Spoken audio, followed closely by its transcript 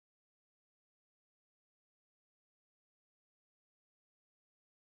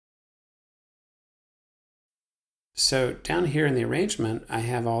So down here in the arrangement, I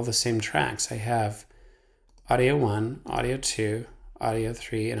have all the same tracks. I have audio 1, audio 2, audio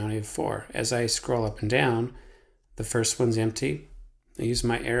 3, and audio 4. As I scroll up and down, the first one's empty. I use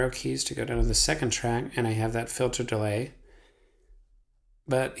my arrow keys to go down to the second track, and I have that filter delay.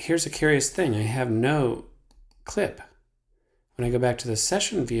 But here's a curious thing. I have no clip. When I go back to the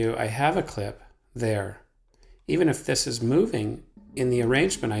session view, I have a clip there. Even if this is moving in the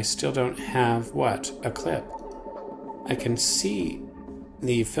arrangement, I still don't have what? A clip. I can see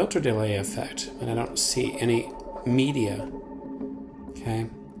the filter delay effect, but I don't see any media. Okay.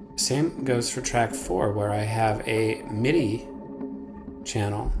 Same goes for track 4, where I have a MIDI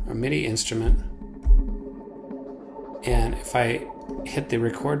channel, or MIDI instrument. And if I hit the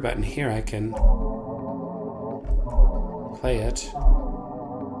record button here, I can play it.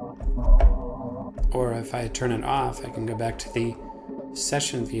 Or if I turn it off, I can go back to the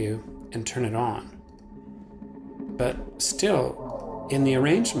session view and turn it on. But still, in the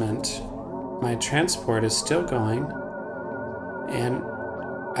arrangement, my transport is still going, and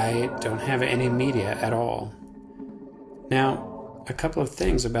I don't have any media at all. Now, a couple of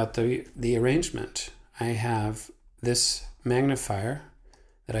things about the arrangement. I have this magnifier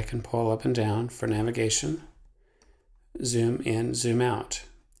that I can pull up and down for navigation, zoom in, zoom out.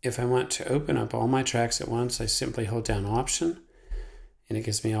 If I want to open up all my tracks at once, I simply hold down Option, and it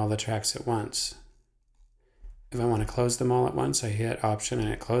gives me all the tracks at once. If I want to close them all at once, I hit Option and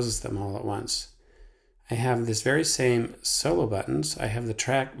it closes them all at once. I have this very same solo buttons. I have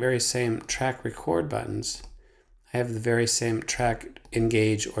the very same track record buttons. I have the very same track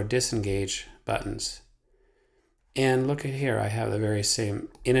engage or disengage buttons. And look at here, I have the very same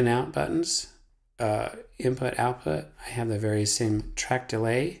in and out buttons, input, output. I have the very same track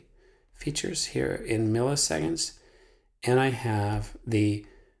delay features here in milliseconds. And I have the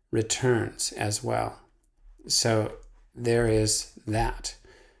returns as well. So there is that.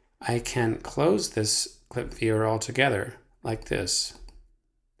 I can close this clip viewer altogether like this.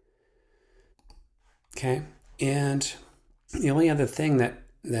 Okay, and the only other thing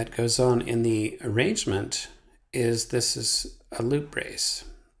that goes on in the arrangement is this is a loop brace.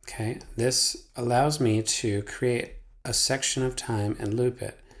 Okay, this allows me to create a section of time and loop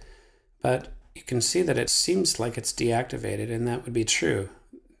it. But you can see that it seems like it's deactivated, and that would be true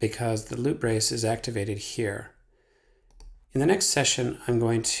because the loop brace is activated here. In the next session, I'm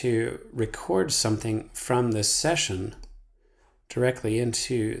going to record something from this session directly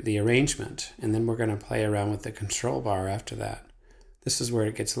into the arrangement, and then we're going to play around with the control bar after that. This is where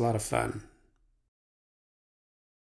it gets a lot of fun.